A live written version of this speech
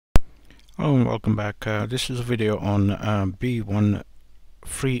Hello and welcome back. This is a video on B1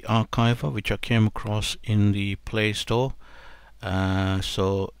 free archiver which I came across in the Play Store.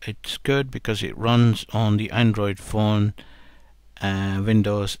 So it's good because it runs on the Android phone,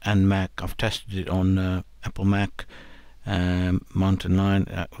 Windows and Mac. I've tested it on Apple Mac, Mountain Lion,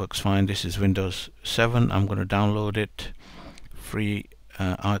 that works fine. This is Windows 7. I'm going to download it, free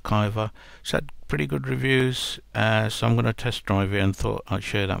archiver. It's had pretty good reviews, so I'm going to test drive it and thought I'd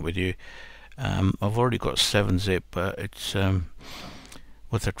share that with you. I've already got 7-zip, but it's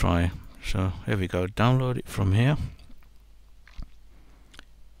worth a try. So here we go, download it from here,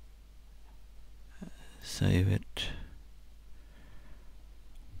 save it,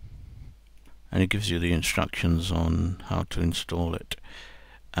 and it gives you the instructions on how to install it.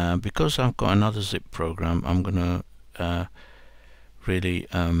 Because I've got another zip program, I'm gonna really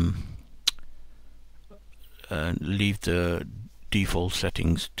leave the default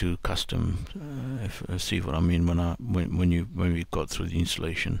settings to custom. See what I mean when we got through the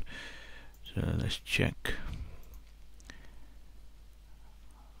installation. So let's check.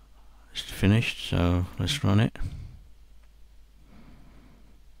 It's finished, so let's run it.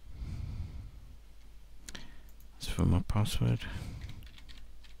 That's for my password,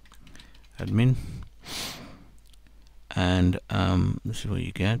 admin, and this is what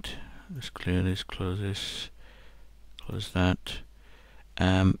you get. Let's clear this, close this, close that.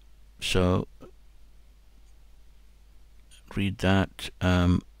 So read that.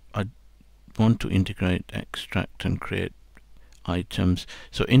 I want to integrate, extract and create items.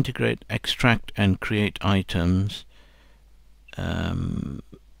 So integrate, extract and create items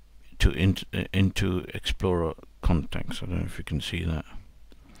into Explorer contacts. I don't know if you can see that.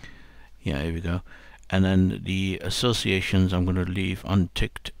 Yeah, here we go. And then the associations I'm going to leave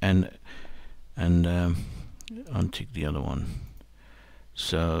unticked and untick the other one.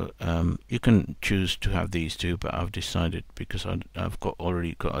 So you can choose to have these two, but I've decided because I've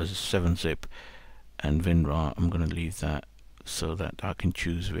already got a 7-zip and WinRAR, I'm going to leave that so that I can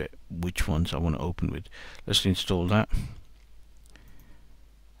choose which ones I want to open with. Let's install that.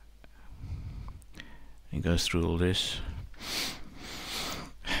 It goes through all this.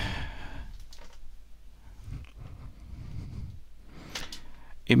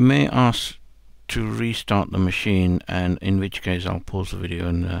 It may ask to restart the machine, and in which case I'll pause the video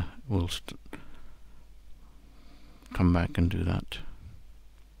and we'll come back and do that.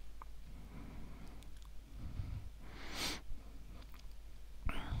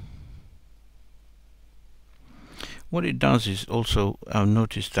 What it does is also, I've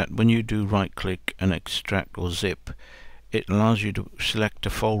noticed that when you do right click and extract or zip, it allows you to select a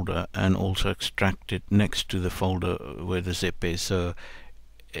folder and also extract it next to the folder where the zip is. So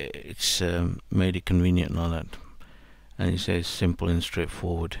it's made it convenient like that, and it says simple and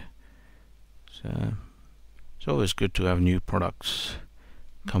straightforward. So it's always good to have new products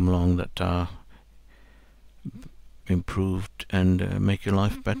come along that are improved and make your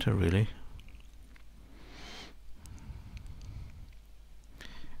life better, really.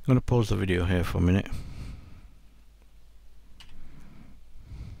 I'm going to pause the video here for a minute.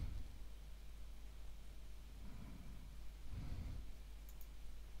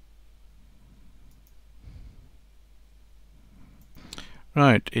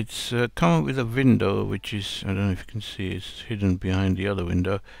 Right, it's come up with a window which is, I don't know if you can see, it's hidden behind the other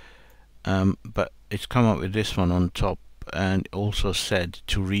window, but it's come up with this one on top, and also said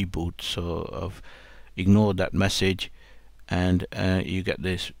to reboot. So I've ignored that message, and you get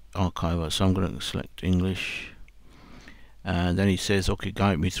this archiver. So I'm going to select English, and then he says, okay,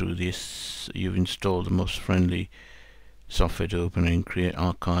 guide me through this. You've installed the most friendly software to open and create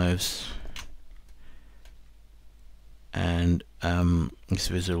archives, and this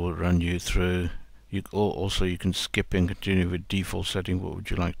wizard will run you through. You can skip and continue with default setting. What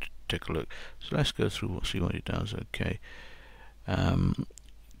would you like to take a look? So let's go through, see what it does. Okay,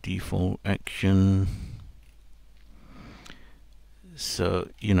 default action. So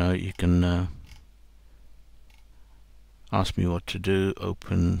you can ask me what to do.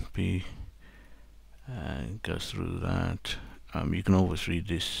 Open B, go through that. You can always read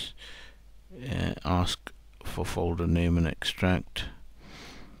this. Ask for folder name and extract.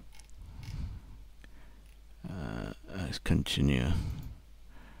 Let's continue,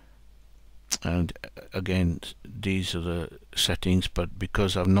 and again these are the settings, but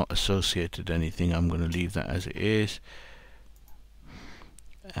because I've not associated anything, I'm going to leave that as it is.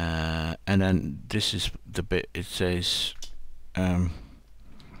 And then this is the bit, it says you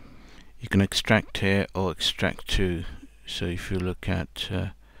can extract here or extract to. So if you look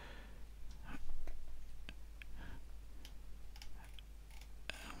at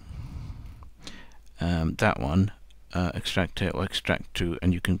that one, extract it or extract to,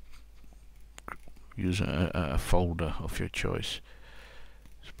 and you can use a folder of your choice.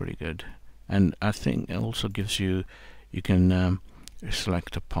 It's pretty good. And I think it also gives you, you can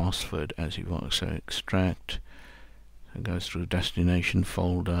select a password as you want. So extract, it goes through destination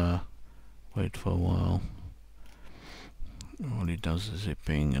folder, wait for a while. All it does is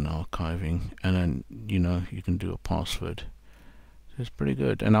zipping and archiving, and then you can do a password. So it's pretty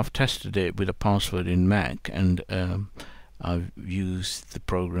good, and I've tested it with a password in Mac, and I've used the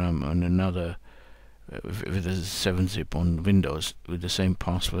program on another with a 7-zip on Windows with the same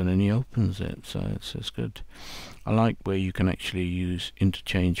password, and he opens it. So it's good. I like where you can actually use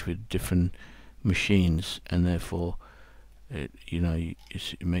interchange with different machines, and therefore it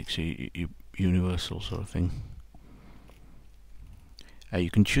makes it universal sort of thing. You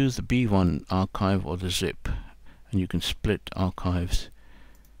can choose the B1 archive or the zip, and you can split archives.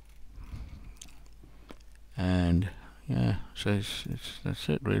 And yeah, so that's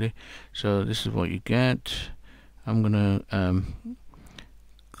it really. So this is what you get. I'm gonna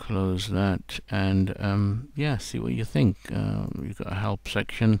close that, and yeah, see what you think. You've got a help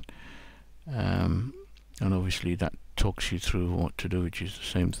section, and obviously that talks you through what to do, which is the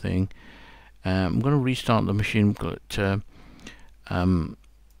same thing. I'm going to restart the machine, but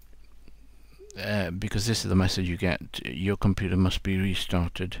because this is the message you get: your computer must be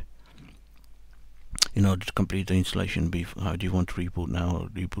restarted in order to complete the installation. How do you want to reboot now or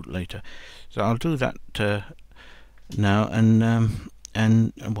reboot later? So I'll do that now, and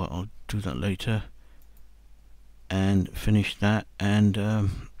well, I'll do that later and finish that, and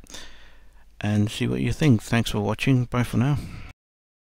see what you think. Thanks for watching. Bye for now.